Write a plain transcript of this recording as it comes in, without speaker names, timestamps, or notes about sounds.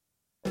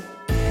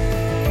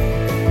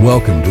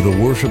Welcome to the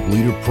Worship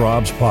Leader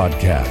Probs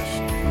podcast,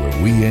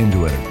 where we aim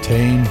to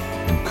entertain,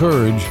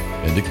 encourage,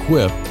 and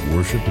equip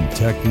worship and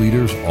tech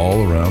leaders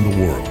all around the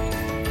world.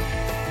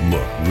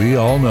 Look, we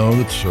all know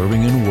that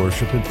serving in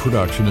worship and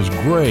production is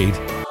great,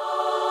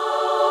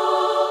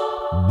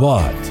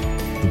 but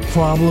the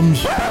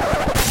problems,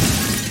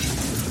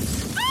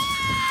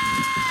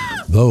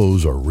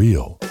 those are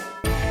real.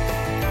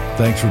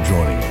 Thanks for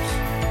joining us.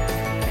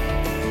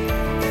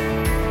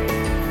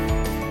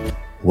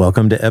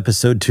 Welcome to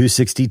episode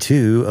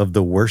 262 of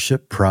the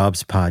Worship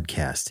Probs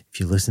podcast.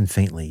 If you listen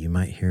faintly, you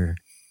might hear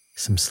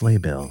some sleigh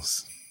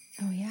bells.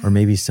 Oh, yeah. Or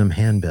maybe some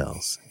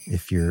handbells,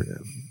 if you're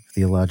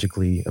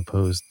theologically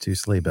opposed to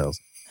sleigh bells.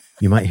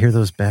 You might hear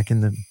those back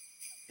in the...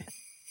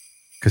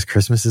 Because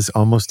Christmas is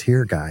almost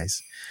here,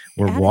 guys.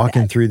 We're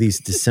walking through these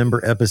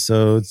December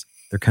episodes.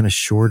 They're kind of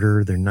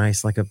shorter. They're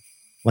nice, like a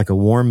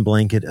warm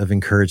blanket of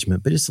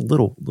encouragement, but just a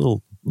little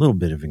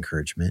bit of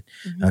encouragement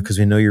because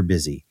we know you're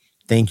busy.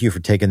 Thank you for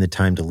taking the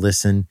time to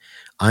listen.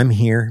 I'm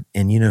here,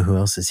 and you know who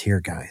else is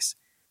here, guys?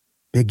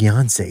 Big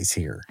Beyonce's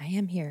here. I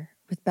am here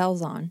with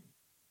bells on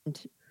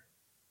and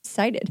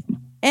excited.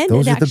 And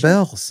those are the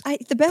bells.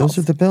 The bells. Those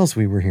are the bells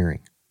we were hearing.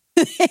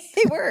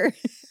 They were.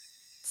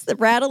 It's the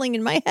rattling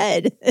in my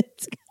head.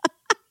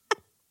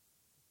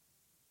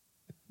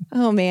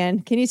 Oh, man.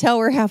 Can you tell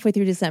we're halfway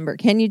through December?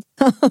 Can you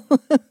tell?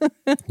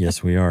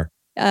 Yes, we are.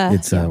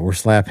 We're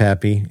slap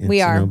happy.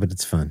 We are. But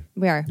it's fun.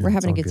 We are. We're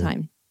having a good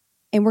time.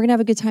 And we're going to have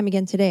a good time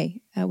again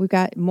today. We've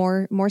got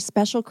more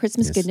special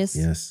Christmas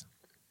goodness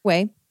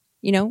way.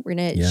 You know, we're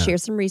going to share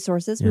some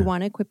resources. We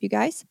want to equip you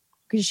guys.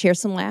 We're going to share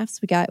some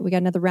laughs. We got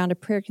another round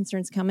of prayer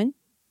concerns coming.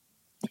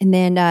 And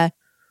then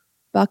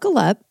buckle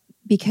up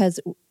because,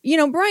 you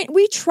know, Brian,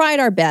 we tried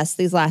our best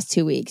these last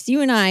 2 weeks.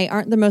 You and I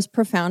aren't the most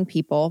profound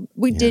people.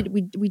 We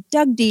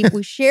dug deep.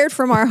 We shared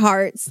from our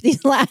hearts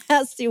these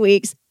last 2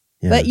 weeks.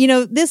 Yeah. But, you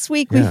know, this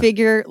week we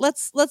figure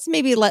let's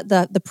maybe let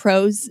the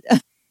pros...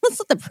 Let's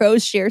let the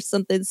pros share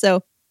something.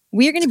 So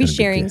we are going to be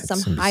sharing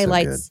some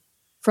highlights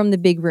from the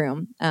big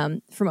room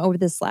from over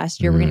this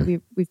last year.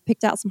 We've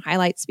picked out some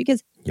highlights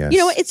because you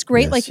know it's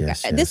great.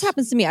 This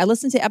happens to me. I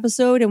listen to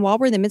episode and while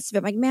we're in the midst of it,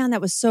 I'm like, man,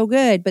 that was so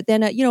good. But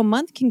then a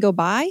month can go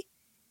by.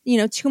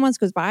 2 months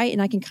goes by,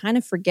 and I can kind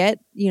of forget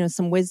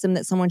some wisdom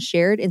that someone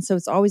shared. And so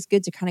it's always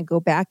good to kind of go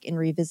back and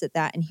revisit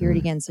that and hear it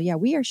again. So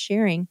we are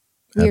sharing.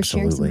 We are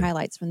sharing some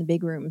highlights from the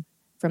big room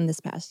from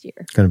this past year.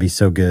 It's going to be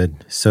so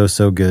good. So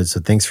good. So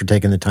thanks for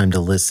taking the time to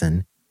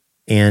listen.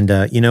 And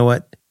you know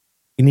what?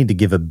 We need to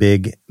give a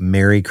big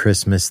Merry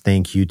Christmas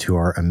thank you to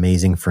our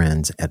amazing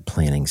friends at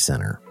Planning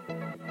Center.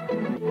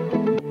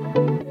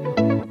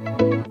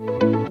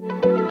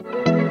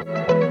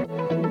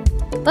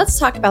 Let's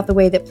talk about the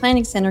way that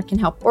Planning Center can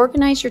help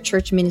organize your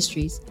church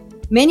ministries.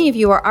 Many of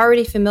you are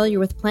already familiar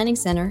with Planning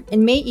Center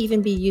and may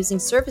even be using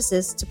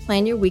services to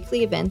plan your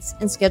weekly events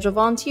and schedule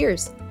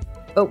volunteers.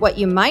 But what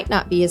you might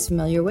not be as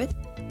familiar with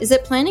is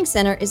that Planning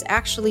Center is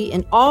actually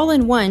an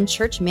all-in-one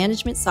church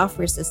management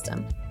software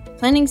system.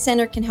 Planning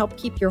Center can help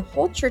keep your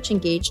whole church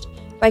engaged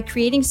by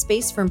creating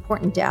space for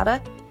important data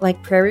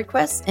like prayer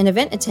requests and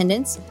event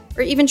attendance,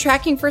 or even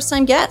tracking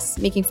first-time guests,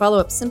 making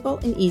follow-up simple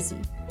and easy.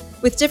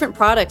 With different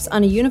products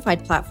on a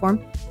unified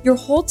platform, your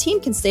whole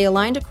team can stay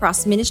aligned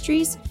across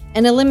ministries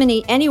and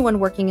eliminate anyone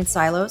working in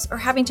silos or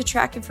having to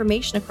track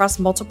information across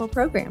multiple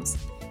programs.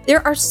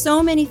 There are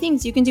so many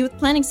things you can do with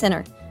Planning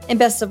Center. And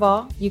best of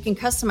all, you can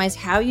customize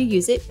how you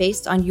use it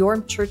based on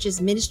your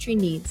church's ministry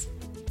needs.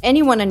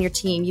 Anyone on your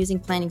team using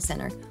Planning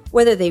Center,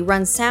 whether they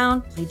run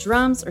sound, play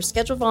drums, or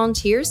schedule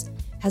volunteers,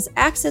 has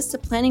access to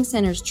Planning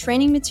Center's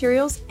training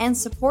materials and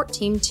support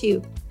team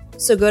too.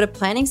 So go to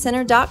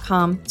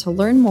planningcenter.com to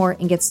learn more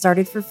and get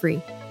started for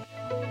free.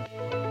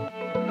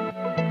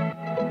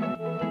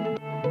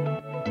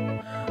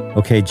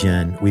 Okay,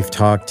 Jen, we've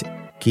talked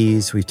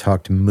keys, we've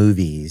talked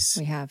movies.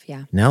 We have,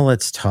 yeah. Now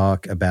let's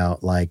talk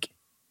about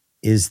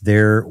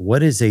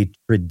what is a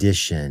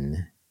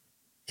tradition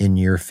in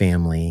your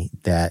family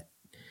that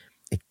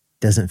it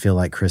doesn't feel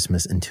like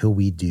Christmas until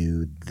we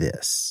do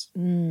this?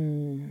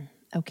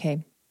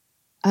 Okay.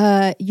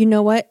 You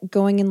know what?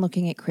 Going and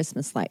looking at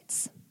Christmas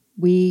lights.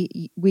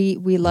 We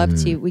love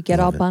to. We get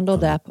all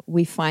bundled up.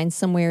 We find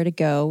somewhere to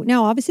go.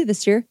 Now, obviously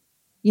this year,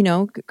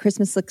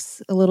 Christmas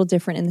looks a little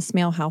different in the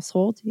Smale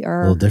household. A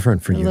little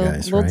different for you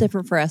guys, A little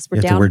different for us.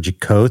 You have to wear your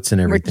coats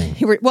and everything.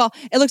 Well,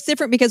 it looks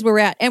different because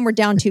we're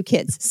down 2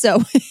 kids.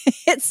 So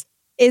it's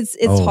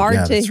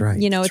hard to,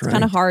 it's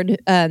kind of hard,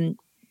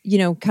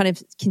 kind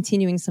of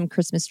continuing some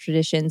Christmas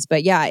traditions.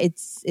 But yeah,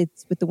 it's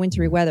with the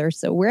wintry weather.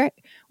 So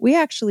we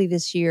actually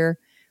this year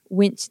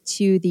went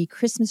to the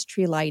Christmas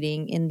tree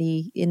lighting in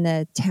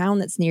the town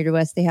that's near to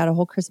us. They had a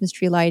whole Christmas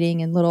tree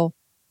lighting and little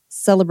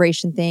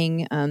celebration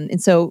thing.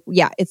 And so,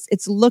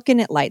 it's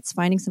looking at lights,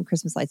 finding some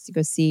Christmas lights to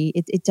go see.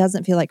 It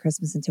doesn't feel like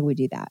Christmas until we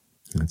do that.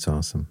 That's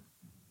awesome.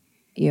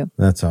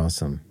 That's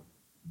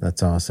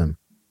awesome.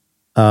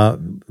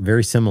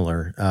 Very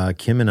similar.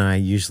 Kim and I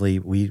usually,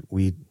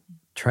 we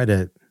try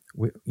to,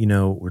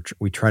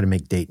 we try to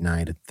make date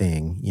night a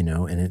thing,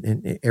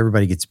 and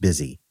everybody gets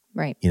busy.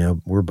 Right.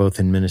 We're both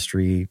in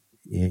ministry.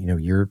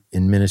 You're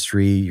in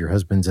ministry. Your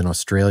husband's in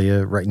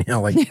Australia right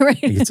now. Like,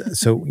 right.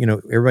 So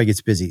everybody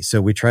gets busy.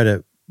 So we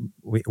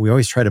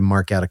always try to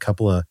mark out a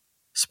couple of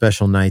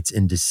special nights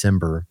in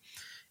December,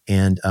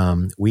 and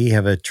we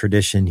have a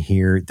tradition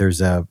here.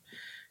 There's a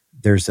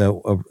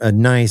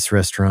nice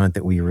restaurant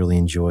that we really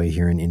enjoy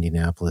here in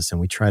Indianapolis, and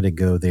we try to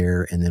go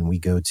there. And then we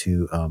go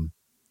to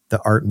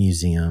the art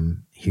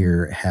museum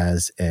here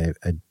has a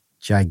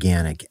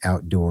gigantic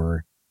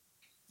outdoor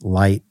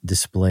light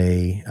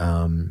display,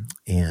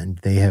 and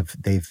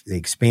they've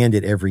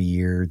expanded every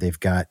year. They've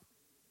got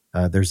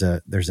there's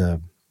a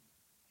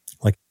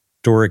like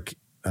historic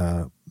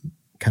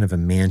kind of a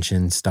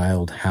mansion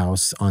styled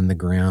house on the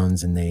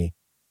grounds, and they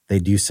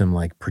do some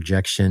like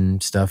projection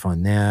stuff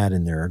on that,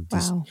 and there are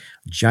these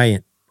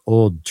giant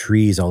old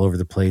trees all over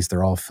the place.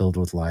 They're all filled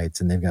with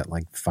lights, and they've got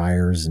like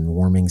fires and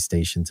warming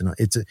stations, and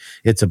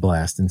it's a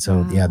blast. And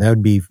so that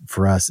would be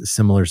for us a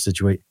similar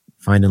situation,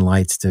 finding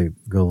lights to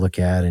go look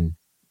at and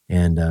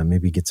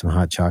maybe get some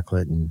hot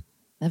chocolate. And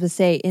I have to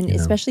say,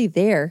 especially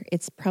there,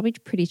 it's probably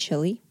pretty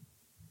chilly.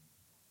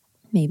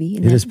 Maybe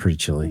it is pretty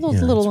chilly. A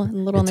little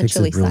on the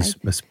chilly side.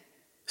 A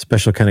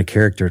special kind of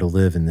character to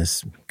live in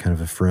this kind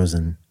of a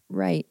frozen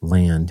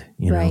land.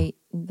 Right,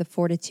 the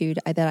fortitude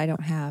that I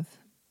don't have,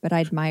 but I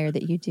admire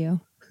that you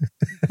do.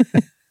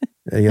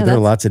 There are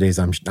lots of days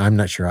I'm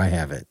not sure I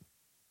have it.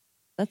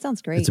 That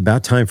sounds great. It's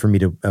about time for me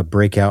to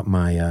break out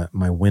my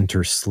my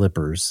winter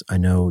slippers. I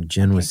know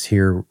Jen was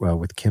here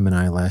with Kim and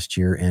I last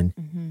year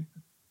and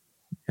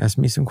asked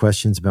me some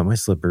questions about my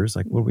slippers.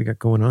 Like, what do we got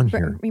going on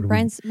here?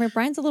 Brian's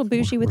a little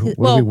bougie with his.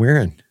 What are we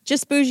wearing?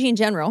 Just bougie in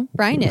general.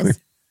 Brian is.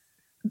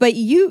 But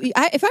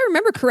if I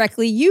remember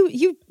correctly,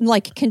 you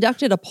like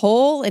conducted a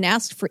poll and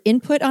asked for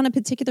input on a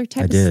particular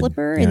type of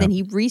slipper, and then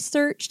he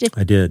researched.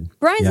 I did.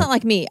 Brian's not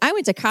like me. I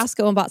went to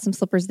Costco and bought some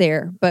slippers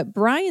there, but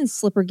Brian's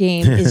slipper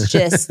game is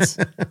just,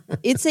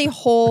 it's a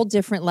whole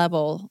different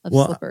level of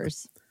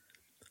slippers.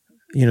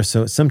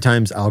 So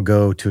sometimes I'll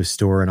go to a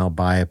store and I'll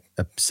buy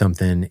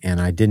something and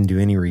I didn't do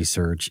any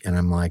research, and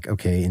I'm like,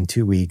 okay, in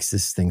 2 weeks,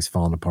 this thing's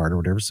falling apart or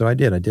whatever. So I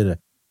did a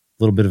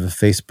little bit of a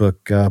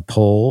Facebook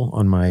poll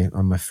on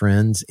my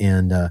friends,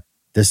 and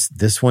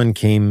this one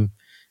came.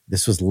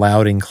 This was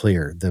loud and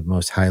clear, the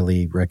most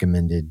highly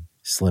recommended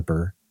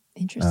slipper.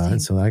 Interesting.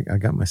 And so I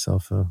got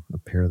myself a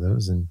pair of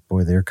those, and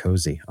boy, they're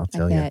cozy. I'll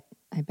tell you.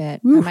 I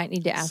bet. Woo, I might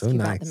need to ask you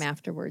about them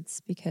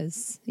afterwards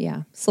because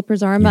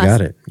slippers are a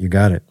must. You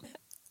got it.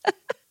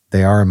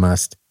 They are a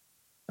must.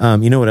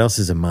 You know what else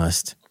is a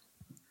must?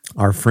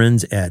 Our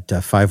friends at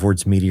Five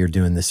Words Media are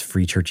doing this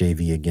Free Church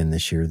AV again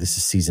this year. This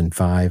is season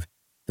 5.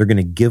 They're going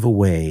to give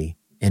away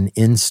and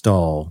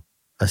install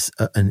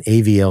an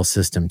AVL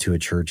system to a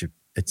church.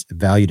 It's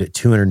valued at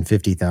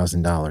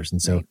 $250,000.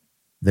 And so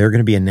they're going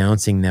to be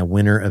announcing the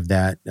winner of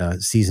that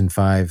season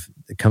 5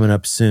 coming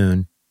up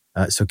soon.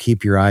 So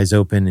keep your eyes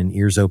open and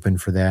ears open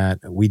for that.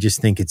 We just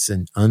think it's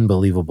an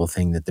unbelievable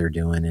thing that they're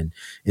doing. And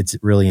it's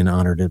really an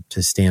honor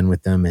to stand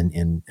with them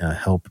and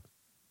help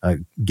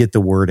get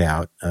the word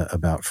out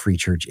about Free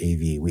Church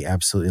AV. We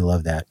absolutely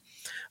love that.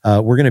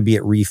 We're going to be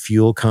at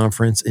Refuel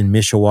Conference in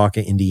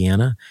Mishawaka,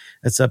 Indiana.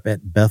 That's up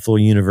at Bethel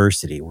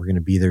University. We're going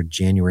to be there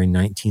January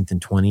 19th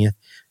and 20th.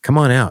 Come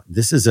on out.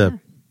 This is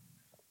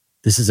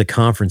a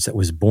conference that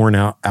was born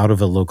out of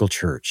a local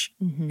church,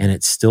 and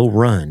it's still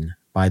run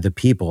by the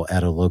people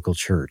at a local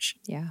church.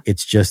 Yeah.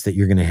 It's just that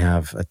you're going to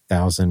have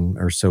 1,000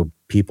 or so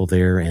people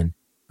there, and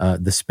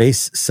the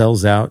space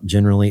sells out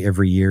generally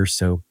every year.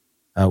 So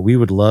we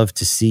would love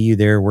to see you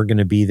there. We're going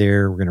to be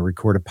there. We're going to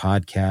record a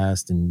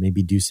podcast and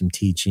maybe do some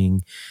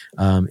teaching.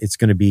 It's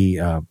going to be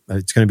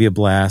a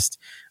blast.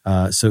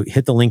 So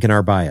hit the link in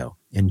our bio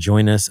and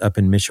join us up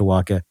in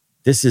Mishawaka.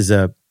 This is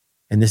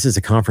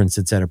a conference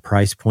that's at a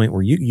price point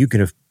where you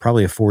can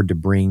probably afford to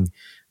bring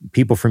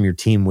people from your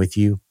team with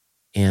you,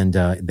 and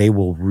they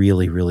will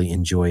really, really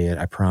enjoy it.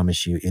 I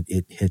promise you,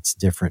 it hits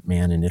different,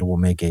 man, and it will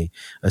make a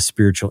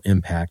spiritual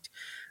impact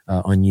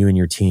on you and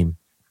your team.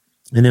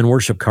 And then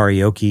worship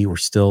karaoke. We're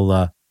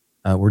still,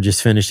 we're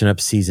just finishing up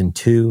season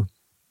 2.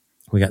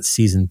 We got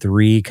season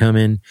 3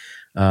 coming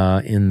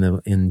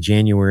in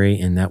January,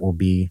 and that will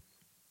be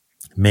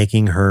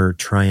making her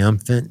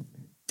triumphant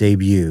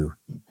debut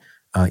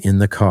in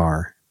the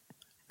car.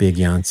 Big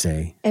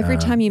Yonsei. Every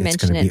time you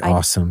mention it,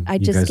 awesome. I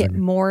just get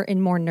more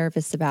and more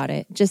nervous about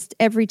it. Just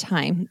every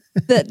time,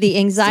 the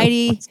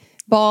anxiety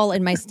ball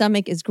in my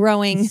stomach is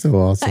growing. So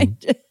awesome.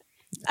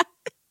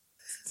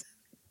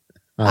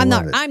 I'm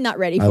not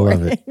ready for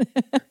it.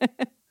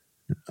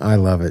 I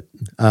love it.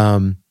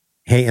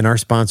 Hey, and our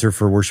sponsor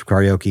for Worship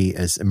Karaoke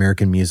is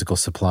American Musical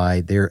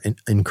Supply. They're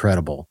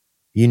incredible.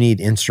 You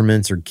need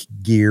instruments or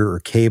gear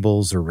or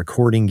cables or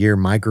recording gear,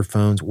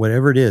 microphones,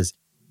 whatever it is,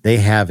 they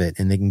have it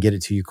and they can get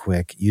it to you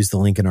quick. Use the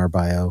link in our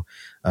bio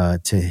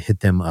to hit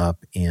them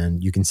up,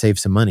 and you can save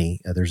some money.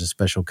 There's a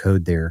special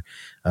code there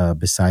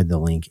beside the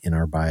link in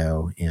our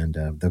bio, and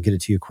they'll get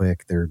it to you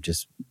quick. They're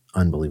just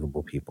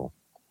unbelievable people.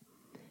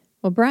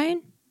 Well,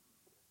 Brian?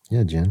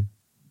 Yeah, Jen?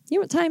 You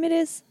know what time it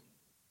is?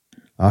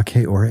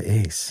 Ake Ora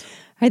Ace.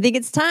 I think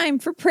it's time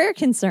for Prayer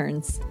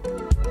Concerns.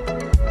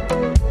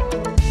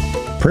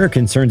 Prayer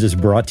Concerns is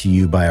brought to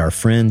you by our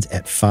friends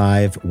at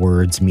 5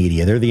 Words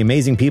Media. They're the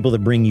amazing people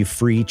that bring you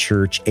free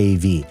church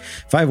AV.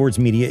 5 Words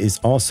Media is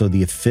also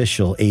the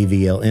official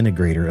AVL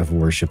integrator of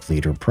Worship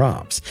Leader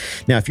Props.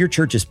 Now, if your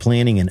church is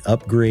planning an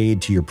upgrade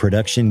to your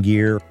production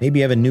gear, maybe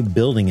you have a new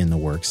building in the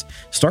works,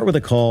 start with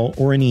a call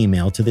or an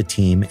email to the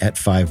team at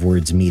 5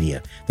 Words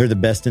Media. They're the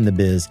best in the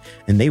biz,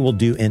 and they will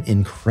do an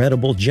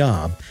incredible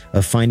job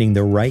of finding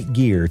the right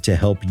gear to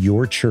help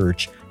your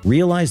church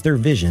realize their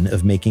vision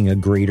of making a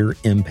greater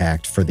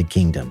impact for the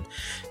kingdom.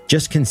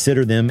 Just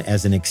consider them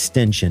as an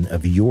extension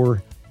of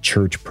your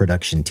church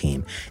production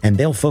team, and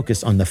they'll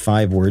focus on the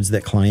 5 words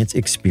that clients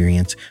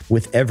experience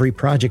with every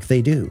project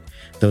they do.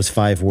 Those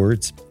 5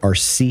 words are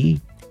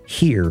see,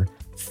 hear,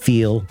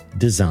 feel,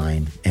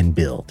 design, and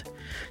build.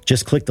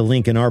 Just click the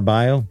link in our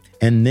bio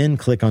and then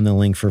click on the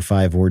link for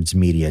 5 Words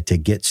Media to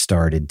get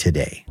started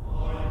today.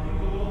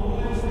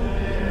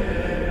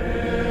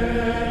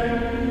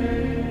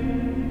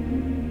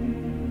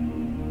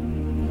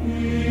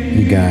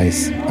 You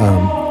guys,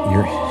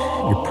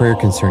 your prayer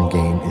concern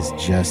game is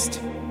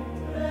just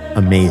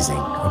amazing.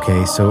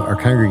 Okay, so our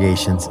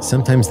congregations,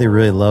 sometimes they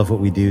really love what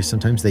we do,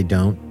 sometimes they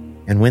don't.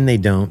 And when they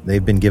don't,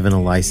 they've been given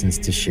a license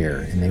to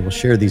share, and they will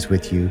share these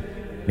with you.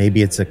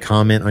 Maybe it's a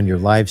comment on your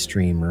live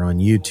stream or on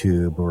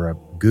YouTube or a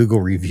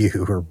Google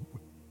review,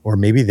 or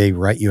maybe they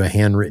write you a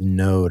handwritten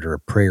note or a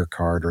prayer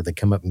card, or they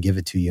come up and give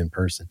it to you in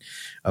person.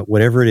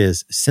 Whatever it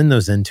is, send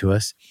those in to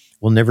us.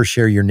 We'll never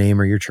share your name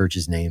or your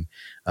church's name,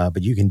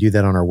 but you can do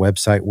that on our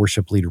website,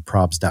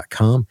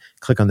 worshipleaderprobs.com.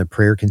 Click on the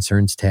Prayer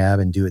Concerns tab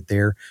and do it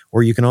there.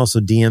 Or you can also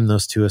DM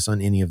those to us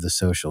on any of the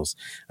socials.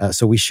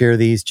 So we share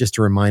these just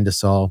to remind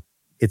us all,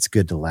 it's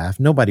good to laugh.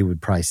 Nobody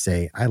would probably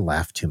say, I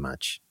laugh too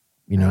much.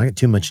 You know, I get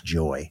too much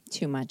joy.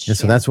 Too much. And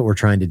so that's what we're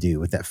trying to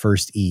do with that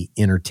first E,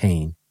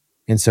 entertain.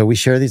 And so we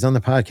share these on the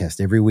podcast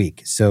every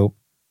week. So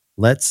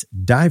let's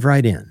dive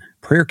right in.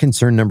 Prayer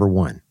concern number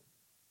 1.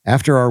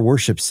 After our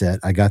worship set,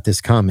 I got this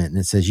comment, and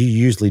it says, you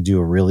usually do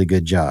a really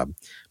good job.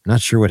 I'm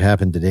not sure what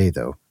happened today,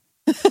 though.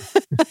 Oh,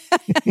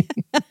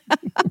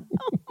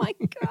 my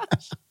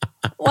gosh.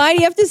 Why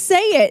do you have to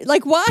say it?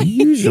 Like, why?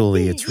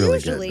 Usually it's really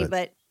good.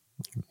 But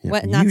yeah,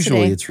 what, not usually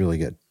today. It's really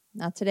good.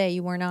 Not today.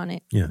 You weren't on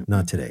it. Yeah,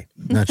 not today.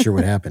 Not sure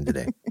what happened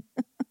today.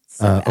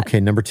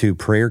 Okay, number 2,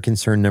 prayer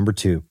concern number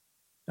 2.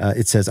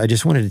 It says, I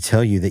just wanted to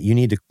tell you that you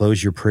need to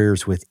close your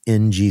prayers with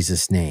in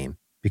Jesus' name.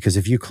 Because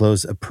if you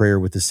close a prayer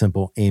with a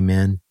simple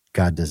amen,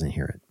 God doesn't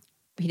hear it.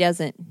 He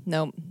doesn't.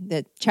 No.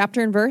 The chapter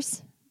and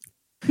verse?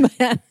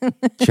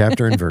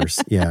 Chapter and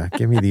verse. Yeah.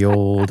 Give me the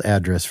old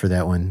address for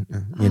that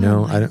one. You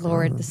know, I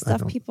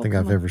don't think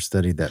I've ever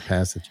studied that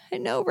passage. I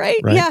know, right?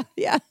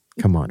 Yeah.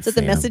 Come on, fam.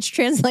 The Message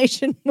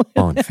translation. Come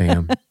on,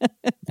 fam.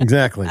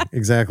 Exactly.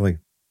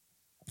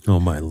 Oh,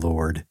 my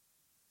Lord.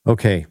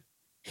 Okay.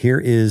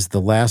 Here is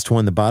the last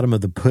one, the bottom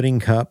of the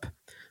pudding cup.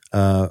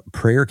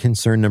 Prayer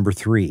concern number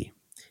 3.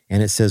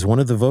 And it says, one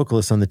of the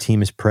vocalists on the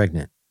team is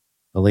pregnant.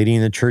 A lady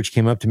in the church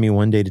came up to me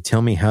one day to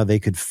tell me how they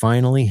could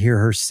finally hear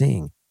her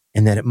sing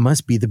and that it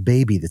must be the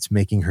baby that's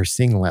making her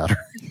sing louder.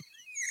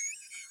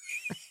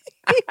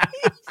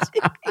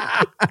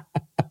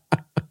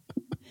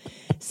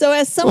 So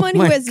as someone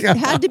who has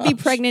had to be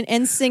pregnant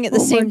and sing at the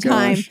same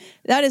time,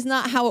 that is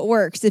not how it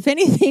works. If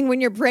anything, when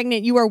you're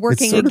pregnant, you are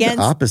working against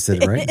the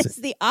opposite, right? It's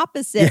the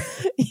opposite.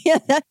 Yeah,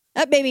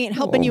 that baby ain't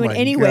helping you in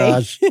any way.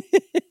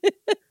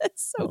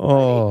 That's so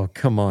funny.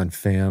 Come on,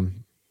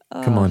 fam.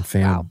 Come on,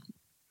 fam.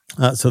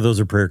 Wow. So those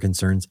are prayer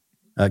concerns.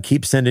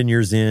 Keep sending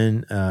yours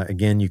in.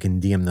 Again, you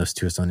can DM those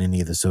to us on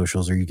any of the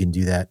socials, or you can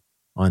do that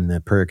on the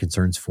prayer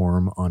concerns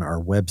forum on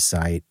our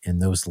website.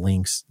 And those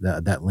links,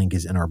 that link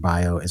is in our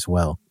bio as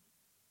well.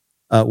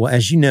 Well,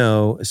 as you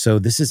know, so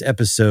this is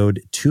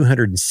episode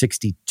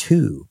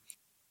 262.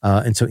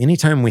 And so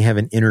anytime we have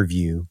an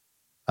interview,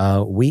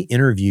 we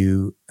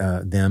interview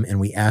them and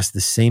we ask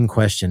the same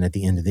question at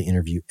the end of the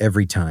interview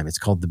every time. It's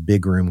called the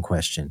big room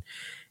question.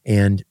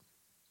 And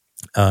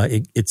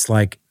it's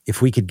like,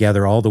 if we could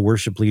gather all the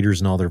worship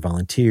leaders and all their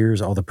volunteers,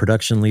 all the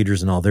production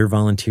leaders and all their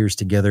volunteers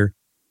together,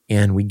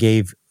 and we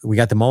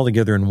got them all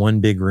together in one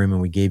big room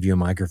and we gave you a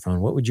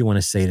microphone, what would you want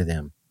to say to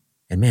them?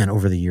 And man,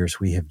 over the years,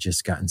 we have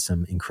just gotten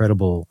some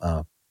incredible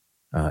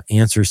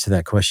answers to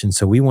that question.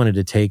 So we wanted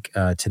to take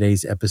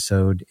today's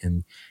episode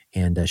and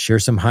share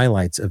some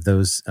highlights of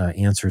those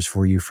answers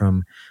for you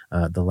from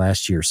the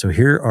last year. So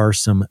here are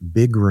some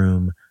big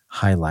room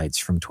highlights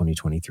from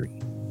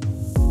 2023.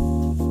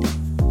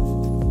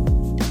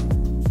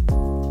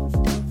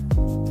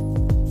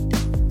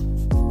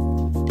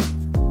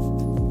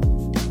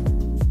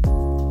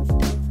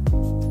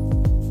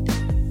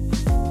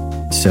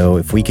 So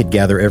if we could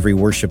gather every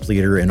worship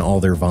leader and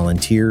all their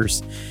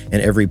volunteers and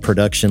every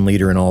production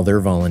leader and all their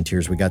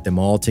volunteers, we got them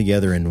all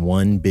together in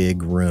one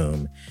big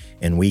room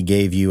and we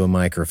gave you a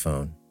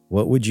microphone,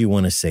 what would you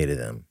want to say to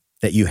them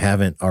that you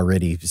haven't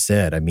already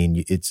said? I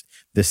mean,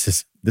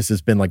 this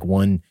has been like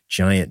one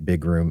giant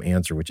big room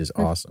answer, which is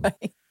awesome.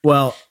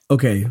 Well,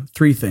 okay,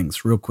 3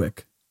 things real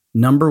quick.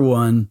 Number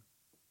 1,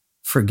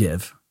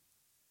 forgive.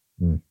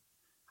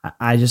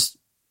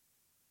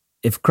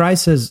 If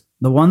Christ says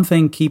the one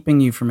thing keeping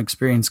you from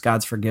experiencing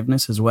God's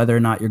forgiveness is whether or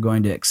not you're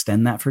going to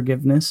extend that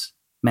forgiveness,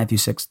 Matthew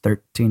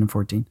 6:13 and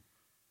 14,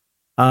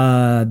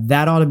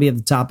 that ought to be at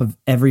the top of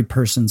every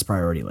person's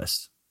priority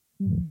list.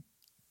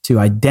 To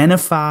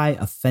identify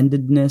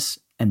offendedness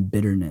and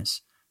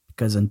bitterness.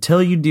 Because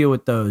until you deal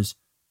with those,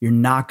 you're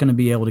not going to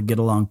be able to get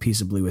along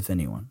peaceably with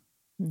anyone.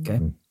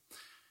 Okay?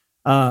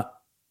 And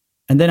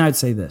then I'd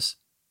say this.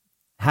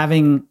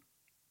 Having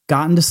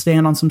gotten to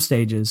stand on some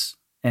stages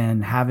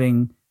and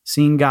having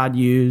seen God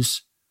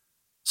use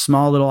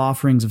small little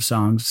offerings of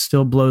songs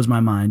still blows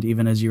my mind,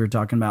 even as you were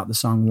talking about the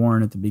song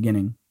Warren at the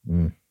beginning.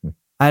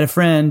 I had a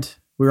friend,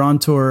 we were on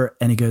tour,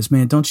 and he goes,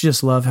 man, don't you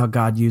just love how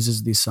God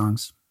uses these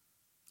songs?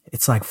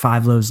 It's like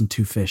 5 loaves and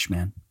 2 fish,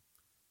 man.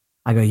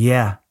 I go,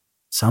 yeah,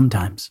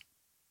 sometimes.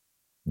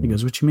 He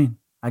goes, what you mean?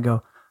 I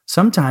go,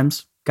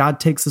 sometimes God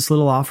takes this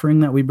little offering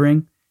that we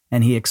bring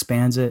and he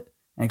expands it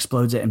and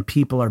explodes it, and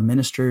people are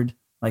ministered.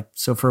 Like,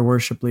 so for a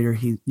worship leader,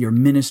 you're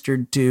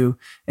ministered to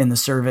in the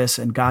service,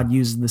 and God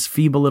uses this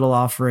feeble little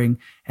offering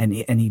and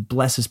he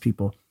blesses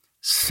people.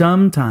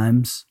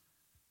 Sometimes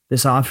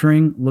this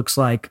offering looks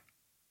like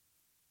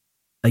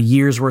a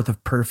year's worth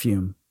of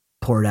perfume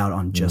poured out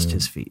on just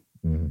his feet.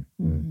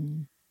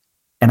 And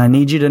I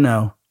need you to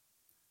know,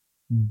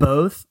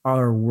 both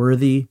are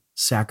worthy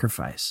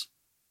sacrifice.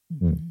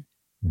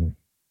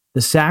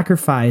 The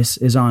sacrifice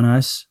is on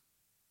us.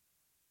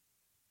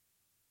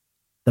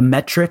 The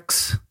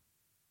metrics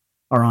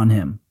are on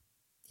him.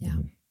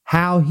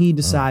 How he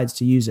decides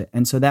to use it.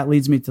 And so that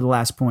leads me to the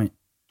last point.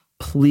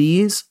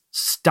 Please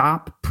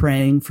stop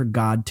praying for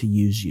God to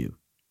use you.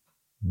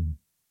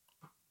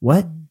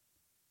 What?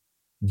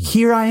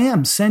 Here I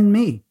am, send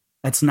me.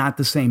 That's not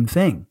the same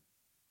thing.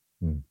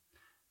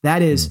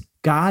 That is,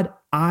 God,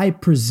 I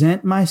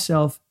present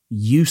myself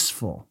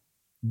useful.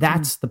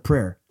 That's the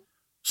prayer.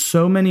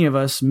 So many of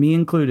us, me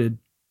included,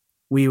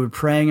 we were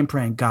praying and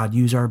praying, God,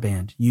 use our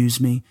band.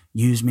 Use me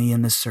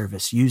in this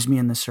service. Use me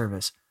in this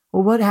service.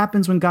 Well, what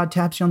happens when God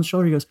taps you on the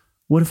shoulder? He goes,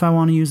 what if I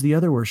want to use the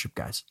other worship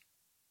guys?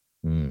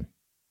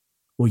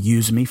 Well,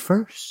 use me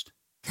first.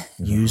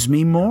 Use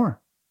me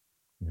more.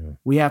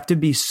 We have to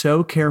be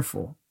so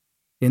careful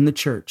in the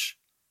church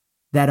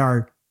that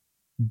our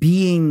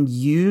being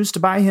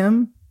used by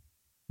him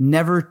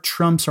never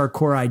trumps our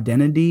core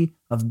identity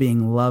of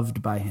being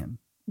loved by him.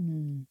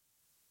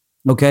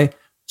 Okay?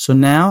 So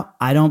now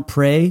I don't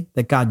pray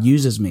that God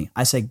uses me.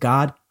 I say,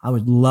 God, I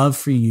would love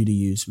for you to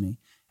use me.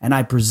 And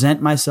I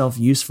present myself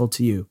useful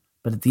to you.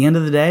 But at the end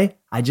of the day,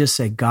 I just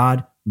say,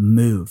 God,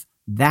 move.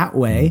 That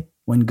way,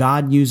 when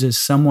God uses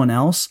someone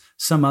else,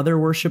 some other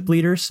worship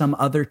leader, some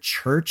other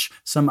church,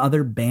 some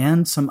other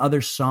band, some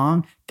other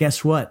song,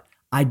 guess what?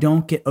 I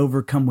don't get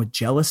overcome with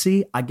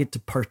jealousy. I get to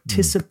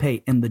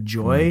participate in the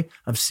joy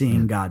of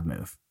seeing God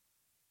move.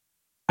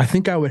 I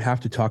think I would have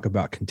to talk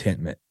about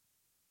contentment.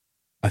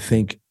 I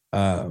think,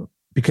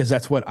 because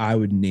that's what I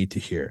would need to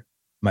hear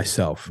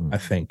myself. I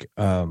think,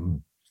 for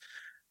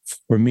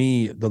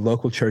me, the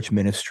local church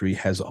ministry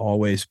has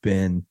always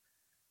been,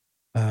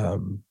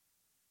 it's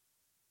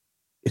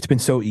been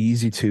so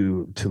easy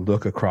to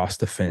look across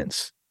the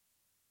fence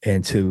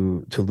and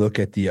to look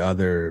at the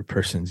other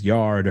person's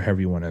yard, or however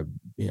you want to,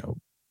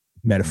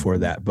 metaphor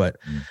that, but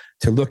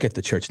to look at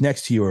the church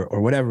next to you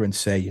or whatever and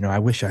say, I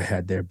wish I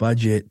had their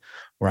budget,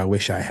 or I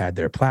wish I had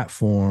their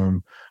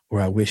platform,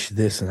 or I wish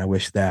this and I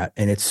wish that.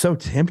 And it's so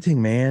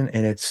tempting, man.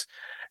 And it's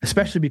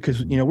especially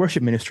because,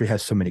 worship ministry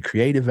has so many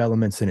creative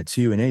elements in it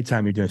too. And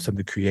anytime you're doing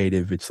something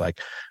creative, it's like,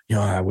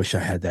 I wish I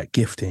had that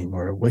gifting,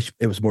 or I wish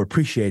it was more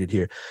appreciated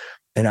here.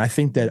 And I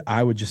think that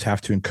I would just have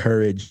to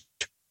encourage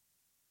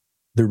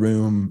the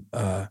room,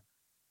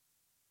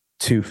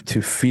 to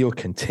feel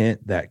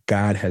content that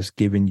God has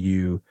given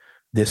you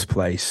this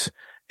place,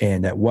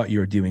 and that what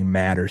you're doing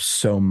matters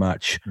so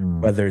much,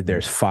 whether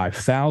there's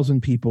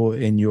 5,000 people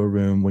in your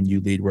room when you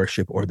lead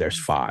worship, or there's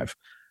 5,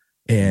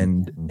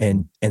 and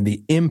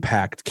the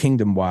impact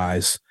kingdom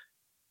wise,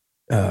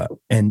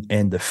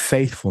 and the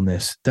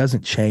faithfulness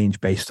doesn't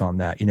change based on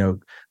that.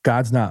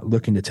 God's not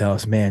looking to tell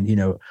us, man,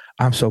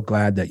 I'm so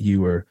glad that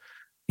you were,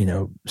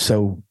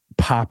 so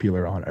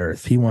popular on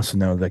earth. He wants to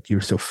know that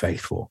you're so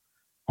faithful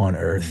on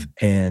earth.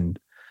 And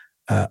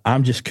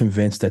I'm just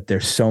convinced that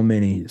there's so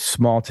many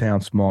small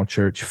town, small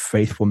church,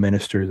 faithful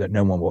ministers that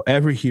no one will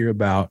ever hear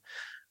about,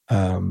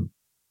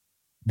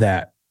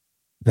 that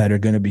are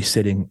going to be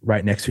sitting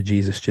right next to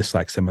Jesus, just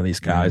like some of these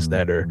guys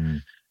that are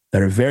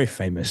very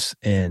famous.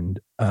 And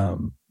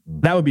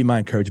that would be my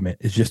encouragement,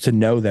 is just to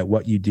know that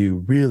what you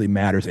do really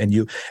matters, and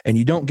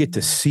you don't get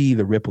to see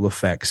the ripple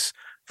effects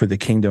for the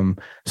kingdom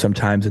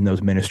sometimes in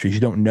those ministries.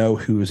 You don't know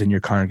who is in your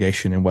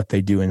congregation and what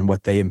they do and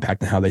what they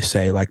impact and how they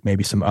say, like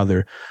maybe some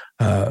other,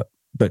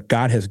 but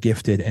God has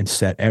gifted and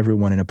set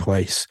everyone in a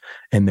place,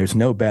 and there's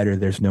no better,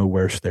 there's no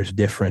worse, there's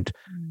different.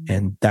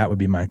 And that would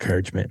be my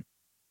encouragement.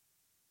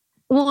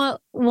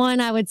 Well, one,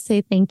 I would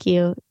say thank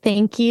you.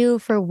 Thank you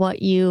for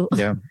what you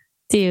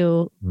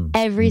do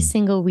every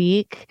single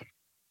week.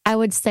 I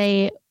would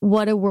say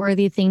what a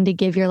worthy thing to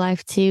give your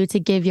life to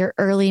give your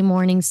early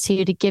mornings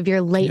to give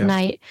your late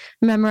night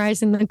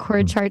memorizing the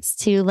chord charts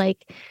to.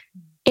 Like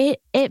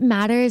it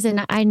matters.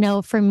 And I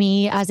know for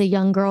me as a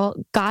young girl,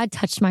 God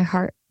touched my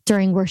heart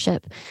during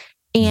worship.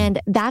 And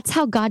that's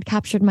how God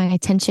captured my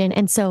attention.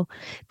 And so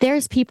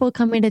there's people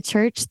coming to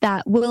church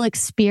that will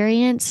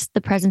experience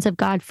the presence of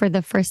God for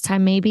the first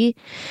time, maybe.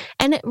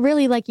 And it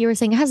really, like you were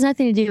saying, it has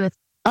nothing to do with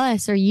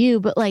us or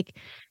you, but like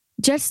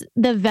just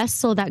the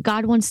vessel that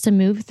God wants to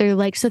move through.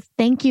 Like, so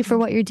thank you for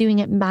what you're doing.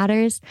 It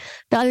matters.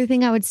 The other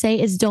thing I would say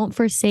is don't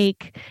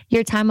forsake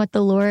your time with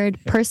the Lord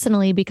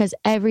personally, because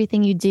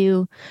everything you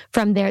do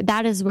from there,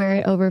 that is where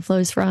it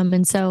overflows from.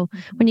 And so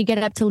when you get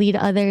up to lead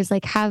others,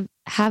 like have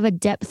a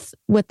depth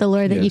with the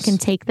Lord that you can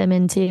take them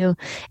into.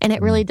 And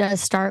it really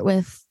does start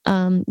with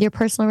your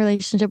personal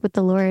relationship with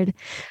the Lord.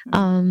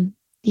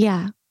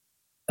 Yeah.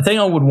 I think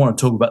I would want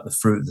to talk about the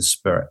fruit of the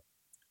Spirit.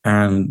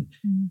 And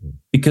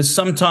because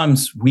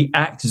sometimes we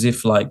act as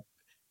if like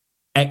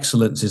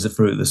excellence is a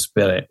fruit of the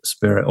spirit,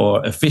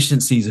 or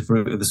efficiency is a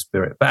fruit of the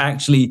Spirit. But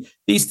actually,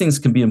 these things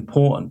can be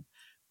important.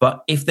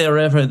 But if they're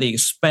ever at the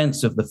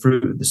expense of the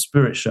fruit of the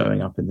Spirit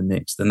showing up in the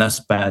mix, then that's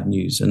bad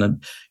news.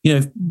 And,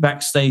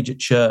 backstage at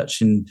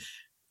church and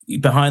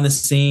behind the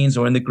scenes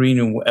or in the green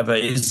room, whatever,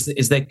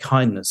 is there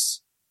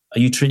kindness? Are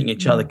you treating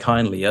each other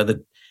kindly? Are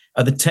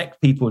the tech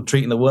people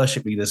treating the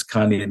worship leaders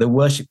kindly? Are the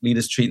worship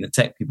leaders treating the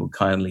tech people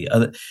kindly?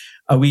 Are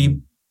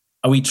we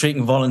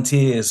treating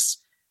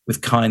volunteers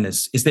with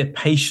kindness? Is there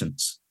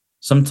patience?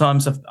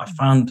 Sometimes I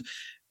found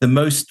the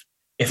most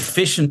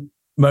efficient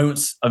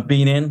moments I've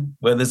been in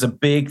where there's a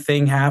big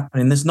thing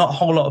happening, there's not a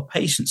whole lot of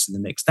patience in the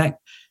mix.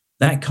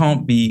 That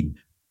can't be,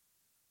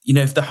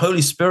 if the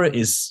Holy Spirit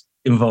is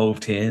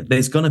involved here,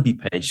 there's going to be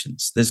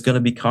patience. There's going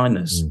to be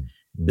kindness.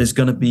 There's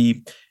going to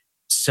be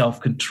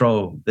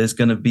self-control. There's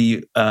going to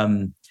be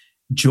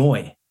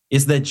joy.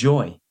 Is there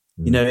joy?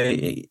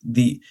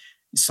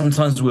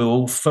 Sometimes we're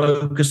all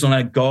focused on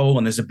our goal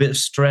and there's a bit of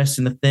stress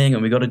in the thing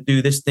and we got to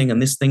do this thing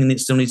and this thing and it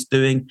still needs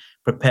doing,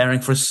 preparing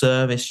for a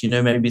service,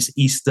 maybe it's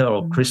Easter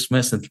or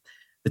Christmas and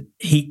the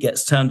heat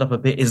gets turned up a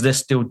bit. Is there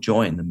still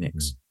joy in the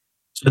mix?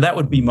 So that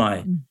would be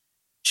my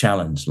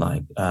challenge.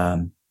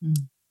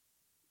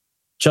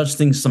 Judge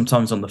things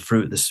sometimes on the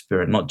fruit of the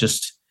Spirit, not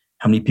just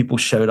how many people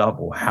showed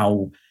up or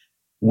how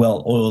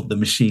well oiled the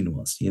machine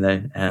was,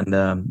 and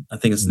I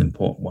think it's an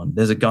important one.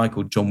 There's a guy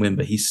called John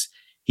Wimber.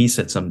 He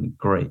said something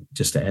great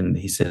just to end.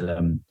 He said,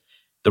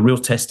 the real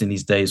test in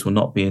these days will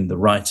not be in the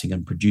writing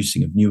and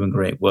producing of new and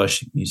great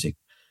worship music.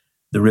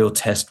 The real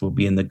test will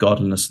be in the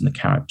godliness and the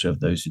character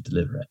of those who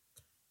deliver it.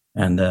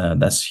 And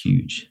that's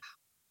huge.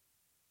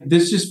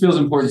 This just feels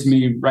important to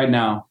me right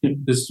now.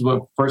 This is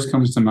what first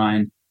comes to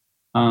mind.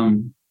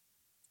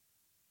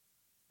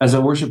 As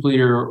a worship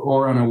leader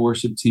or on a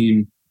worship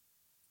team,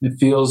 it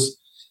feels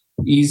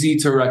easy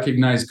to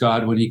recognize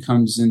God when he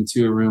comes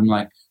into a room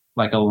like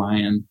a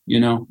lion,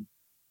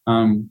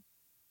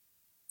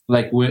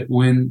 like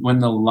when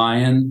the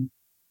lion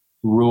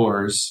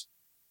roars,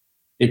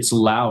 it's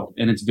loud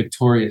and it's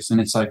victorious and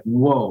it's like,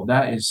 whoa,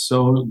 that is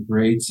so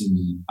great.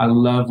 I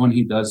love when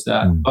he does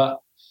that. But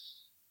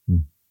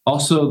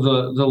also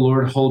the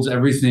Lord holds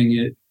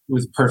everything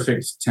with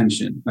perfect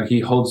tension. Like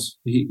he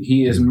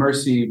is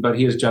mercy, but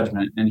he is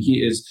judgment, and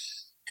he is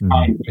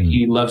kind, but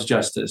he loves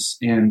justice.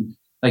 And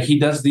like he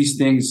does these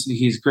things,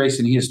 he's grace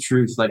and he is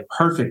truth, like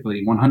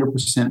perfectly,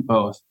 100%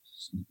 both.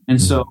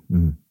 And so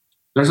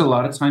there's a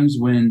lot of times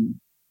when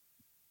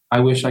I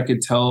wish I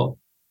could tell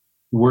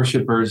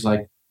worshipers,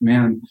 like,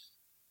 man,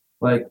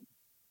 like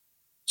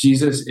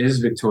Jesus is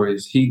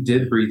victorious. He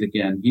did breathe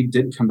again. He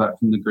did come back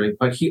from the grave,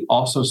 but he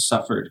also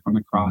suffered on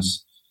the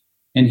cross.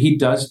 And he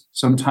does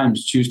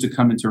sometimes choose to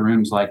come into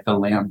rooms like the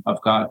Lamb of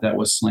God that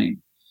was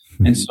slain.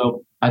 And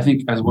so I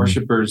think as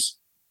worshipers,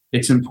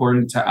 it's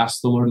important to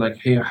ask the Lord, like,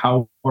 hey,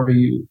 how are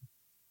you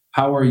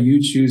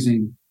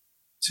choosing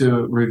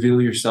to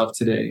reveal yourself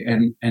today?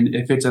 And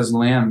if it's as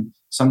Lamb,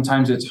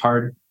 sometimes it's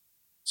hard.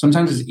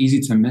 Sometimes it's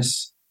easy to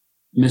miss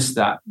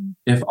that.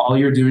 If all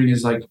you're doing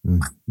is like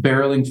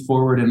barreling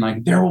forward and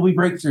like, there will be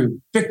breakthrough,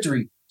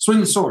 victory, swing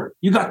the sword,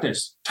 you got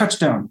this,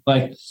 touchdown.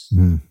 Like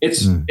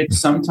it's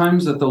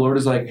sometimes that the Lord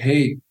is like,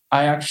 hey,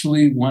 I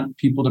actually want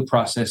people to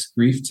process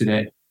grief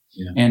today.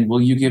 Yeah. And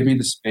will you give me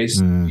the space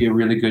to be a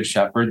really good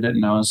shepherd that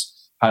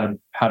knows how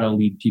to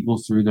lead people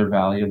through their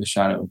valley of the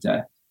shadow of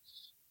death?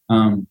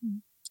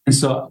 And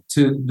so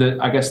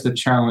the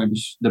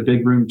challenge, the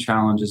big room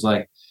challenge is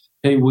like,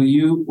 hey, will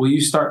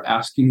you start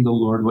asking the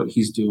Lord what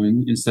he's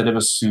doing instead of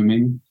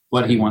assuming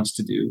what he wants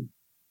to do?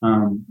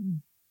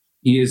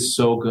 He is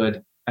so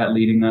good at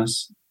leading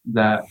us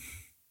that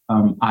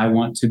I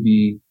want to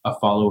be a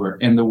follower.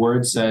 And the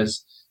word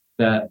says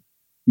that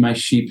my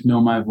sheep know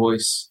my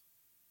voice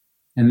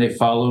and they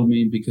follow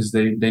me because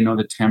they know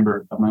the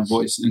timbre of my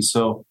voice. And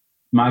so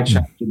my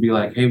challenge would be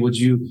like, hey, would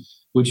you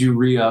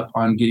re-up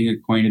on getting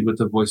acquainted with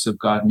the voice of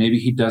God? Maybe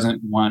he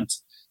doesn't want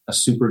a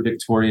super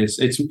victorious.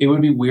 It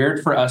would be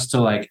weird for us to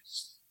like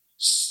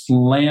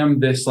slam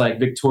this like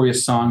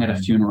victorious song at a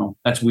funeral.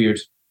 That's weird.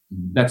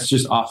 That's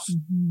just off.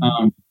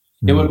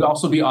 It would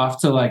also be off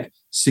to like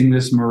sing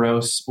this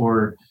morose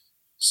or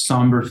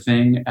somber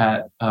thing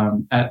at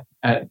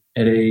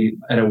a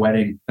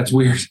wedding. That's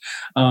weird.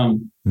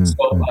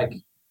 So like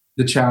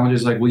the challenge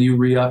is like, will you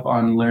re-up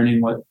on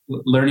learning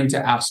to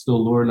ask the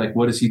Lord, like,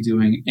 what is he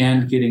doing,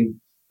 and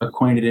getting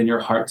acquainted in your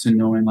heart to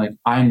knowing, like,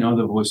 I know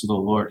the voice of the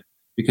Lord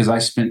because I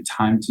spent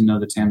time to know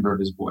the timbre of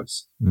his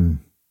voice.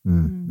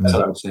 That's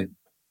what I would say.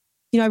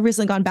 I've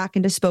recently gone back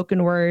into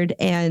spoken word,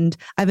 and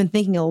I've been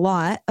thinking a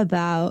lot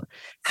about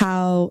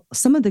how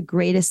some of the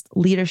greatest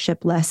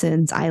leadership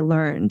lessons I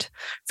learned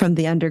from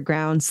the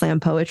underground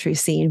slam poetry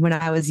scene when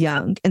I was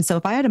young. And so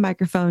if I had a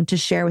microphone to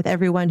share with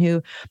everyone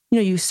who,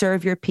 you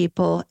serve your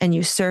people and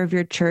you serve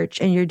your church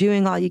and you're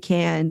doing all you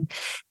can,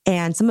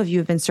 and some of you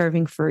have been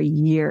serving for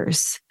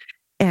years,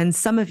 and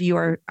some of you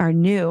are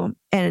new.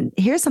 And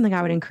here's something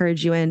I would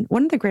encourage you in.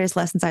 One of the greatest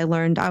lessons I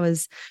learned,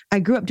 I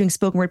grew up doing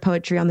spoken word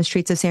poetry on the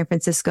streets of San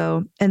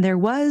Francisco. And there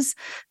was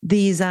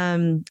these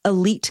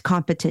elite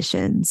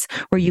competitions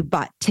where you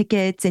bought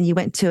tickets and you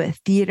went to a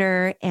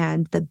theater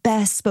and the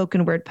best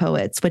spoken word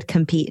poets would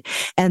compete.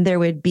 And there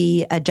would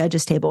be a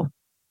judges table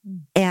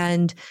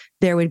and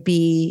there would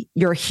be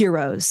your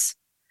heroes,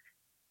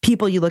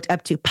 people you looked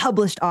up to,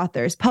 published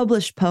authors,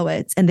 published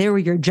poets, and they were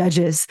your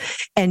judges.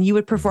 And you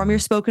would perform your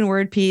spoken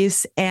word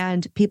piece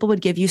and people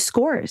would give you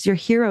scores. Your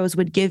heroes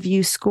would give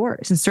you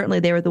scores. And certainly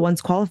they were the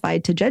ones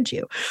qualified to judge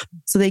you.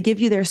 So they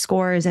give you their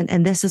scores.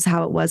 And this is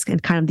how it was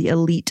in kind of the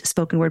elite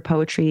spoken word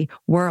poetry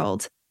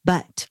world.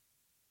 But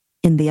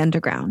in the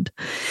underground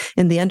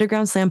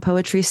slam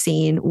poetry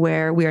scene,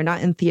 where we are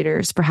not in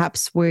theaters,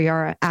 perhaps we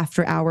are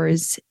after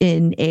hours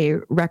in a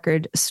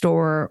record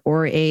store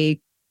or a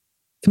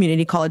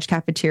community college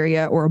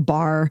cafeteria or a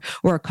bar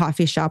or a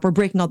coffee shop. We're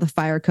breaking all the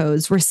fire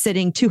codes. We're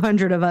sitting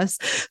 200 of us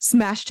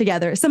smashed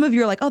together. Some of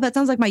you are like, oh, that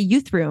sounds like my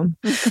youth room.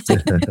 It's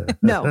like,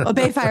 no,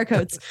 obey fire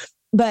codes.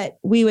 But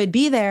we would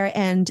be there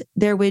and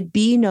there would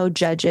be no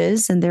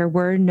judges and there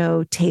were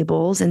no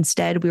tables.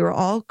 Instead, we were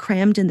all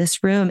crammed in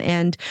this room,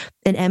 and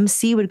an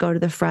MC would go to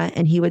the front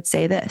and he would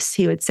say this.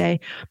 He would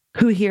say,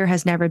 who here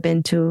has never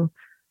been to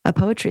a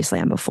poetry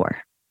slam before?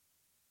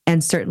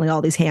 And certainly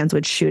all these hands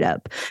would shoot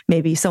up.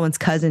 Maybe someone's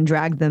cousin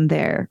dragged them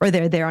there, or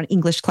they're there on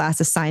English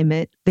class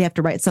assignment. They have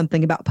to write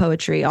something about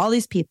poetry. All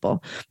these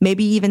people,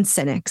 maybe even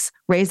cynics,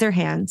 raise their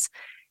hands.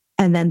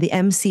 And then the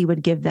MC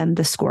would give them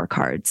the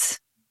scorecards,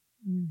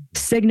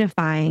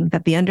 signifying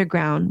that the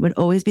underground would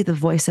always be the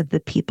voice of the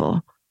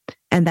people,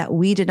 and that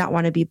we did not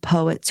want to be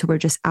poets who were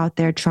just out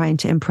there trying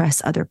to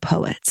impress other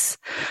poets.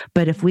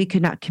 But if we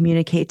could not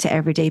communicate to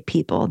everyday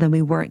people, then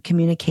we weren't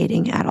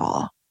communicating at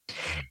all.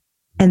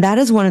 And that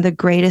is one of the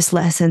greatest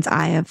lessons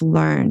I have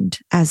learned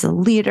as a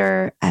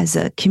leader, as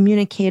a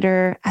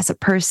communicator, as a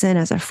person,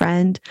 as a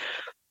friend.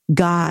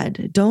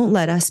 God, don't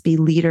let us be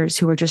leaders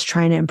who are just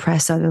trying to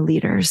impress other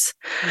leaders.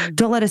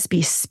 Don't let us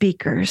be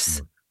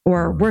speakers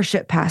or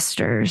worship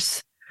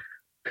pastors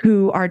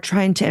who are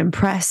trying to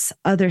impress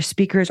other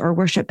speakers or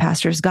worship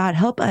pastors. God,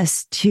 help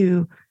us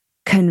to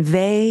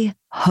convey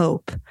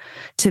hope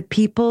to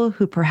people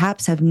who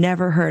perhaps have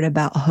never heard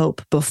about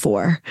hope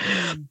before.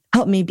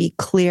 Help me be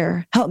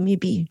clear. Help me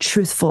be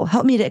truthful.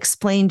 Help me to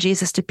explain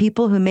Jesus to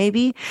people who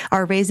maybe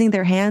are raising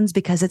their hands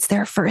because it's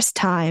their first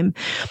time.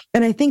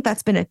 And I think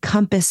that's been a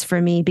compass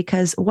for me,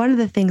 because one of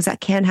the things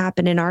that can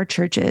happen in our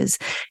churches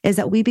is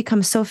that we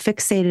become so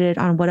fixated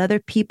on what other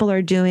people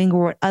are doing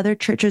or what other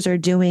churches are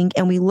doing.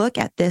 And we look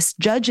at this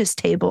judges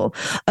table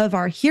of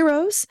our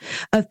heroes,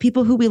 of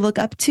people who we look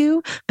up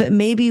to, but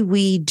maybe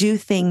we do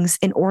things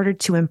in order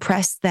to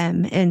impress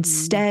them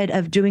instead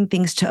of doing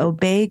things to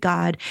obey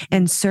God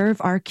and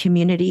serve our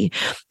community.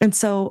 And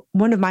so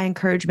one of my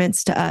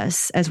encouragements to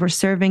us as we're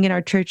serving in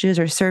our churches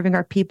or serving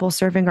our people,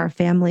 serving our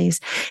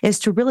families, is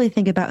to really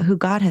think about who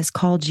God has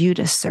called you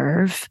to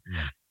serve.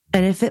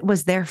 And if it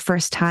was their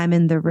first time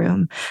in the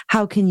room,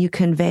 how can you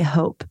convey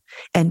hope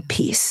and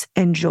peace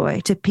and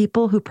joy to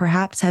people who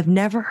perhaps have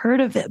never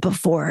heard of it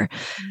before?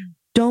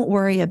 Don't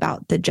worry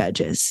about the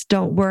judges.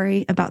 Don't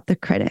worry about the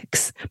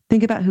critics.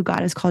 Think about who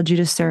God has called you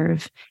to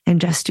serve and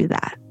just do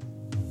that.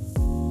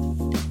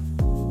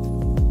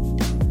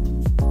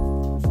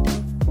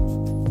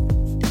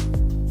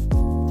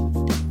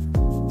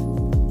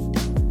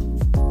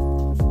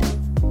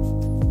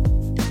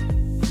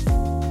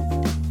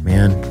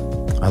 Man,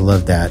 I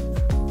love that.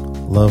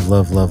 Love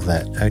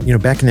that.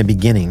 Back in the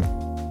beginning,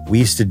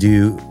 we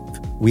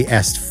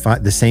asked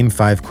the same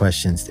 5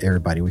 questions to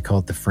everybody. We call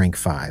it the Frank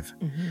 5.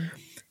 Mm-hmm.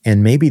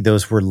 And maybe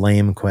those were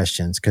lame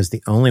questions because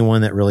the only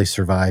one that really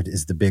survived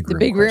is the big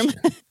room.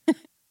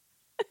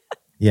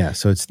 Yeah,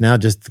 so it's now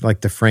just like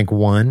the Frank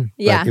 1.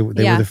 Yeah, they were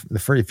the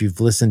first. If you've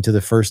listened to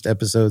the first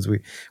episodes, we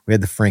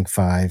had the Frank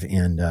 5,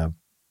 and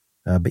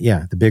but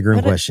yeah, the big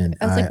room question.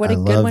 I was like, what a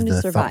good one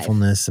to survive.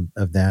 Thoughtfulness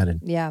of that,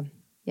 and yeah,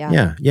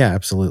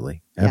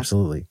 absolutely.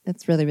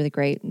 That's really, really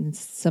great, and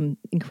some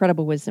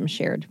incredible wisdom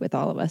shared with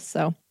all of us.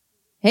 So,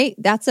 hey,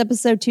 that's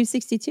episode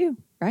 262,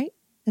 right?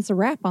 That's a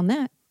wrap on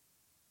that.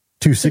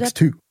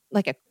 262,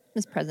 like a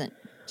Christmas present.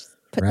 Just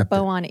put the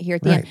bow on it here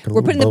at the end.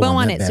 We're putting the bow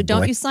on it, so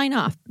don't you sign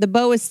off. The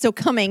bow is still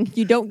coming.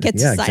 You don't get to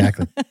sign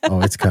exactly.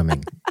 Oh, it's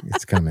coming.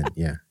 It's coming.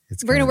 Yeah.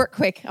 We're going to work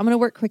quick. I'm going to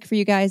work quick for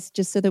you guys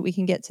just so that we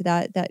can get to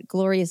that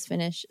glorious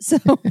finish. So,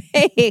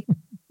 hey,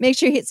 make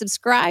sure you hit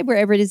subscribe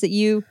wherever it is that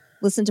you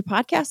listen to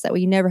podcasts. That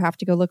way you never have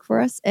to go look for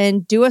us.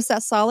 And do us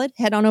that solid.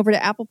 Head on over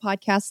to Apple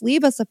Podcasts.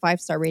 Leave us a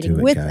 5-star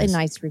rating with a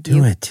nice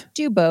review.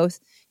 Do both.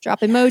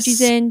 Drop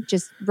emojis in.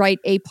 Just write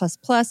A++.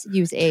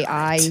 Use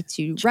AI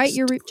to write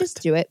your...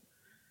 Just do it.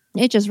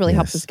 It just really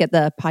helps us get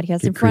the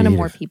podcast in front of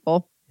more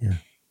people. Yeah.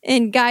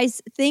 And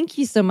guys, thank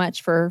you so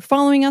much for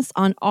following us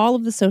on all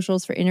of the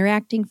socials, for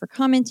interacting, for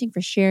commenting,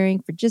 for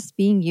sharing, for just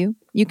being you.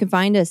 You can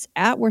find us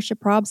at Worship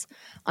Probs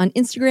on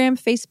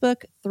Instagram,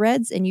 Facebook,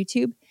 Threads, and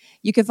YouTube.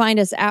 You can find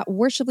us at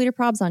Worship Leader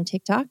Probs on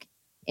TikTok.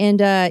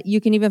 And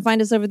you can even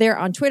find us over there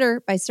on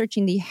Twitter by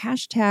searching the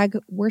hashtag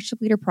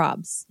Worship Leader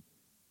Probs.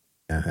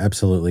 Yeah,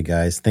 absolutely,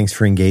 guys. Thanks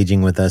for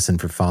engaging with us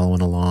and for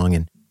following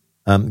along.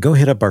 And go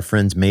hit up our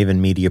friends, Maven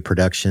Media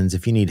Productions.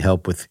 If you need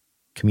help with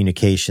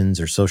communications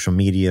or social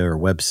media or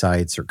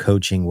websites or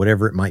coaching,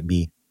 whatever it might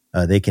be,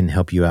 they can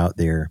help you out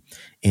there.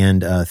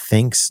 And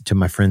thanks to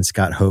my friend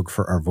Scott Hogue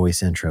for our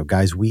voice intro.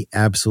 Guys, we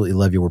absolutely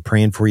love you. We're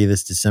praying for you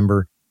this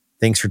December.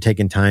 Thanks for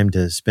taking time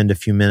to spend a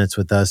few minutes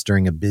with us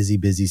during a busy,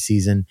 busy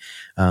season.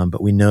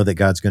 But we know that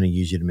God's going to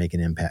use you to make an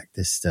impact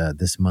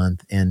this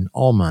month and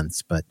all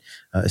months, but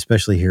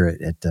especially here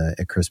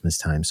at Christmas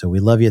time. So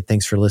we love you.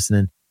 Thanks for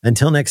listening.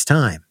 Until next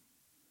time,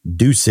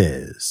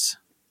 deuces.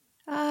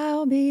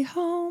 I'll be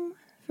home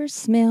for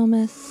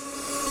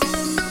Smailmas.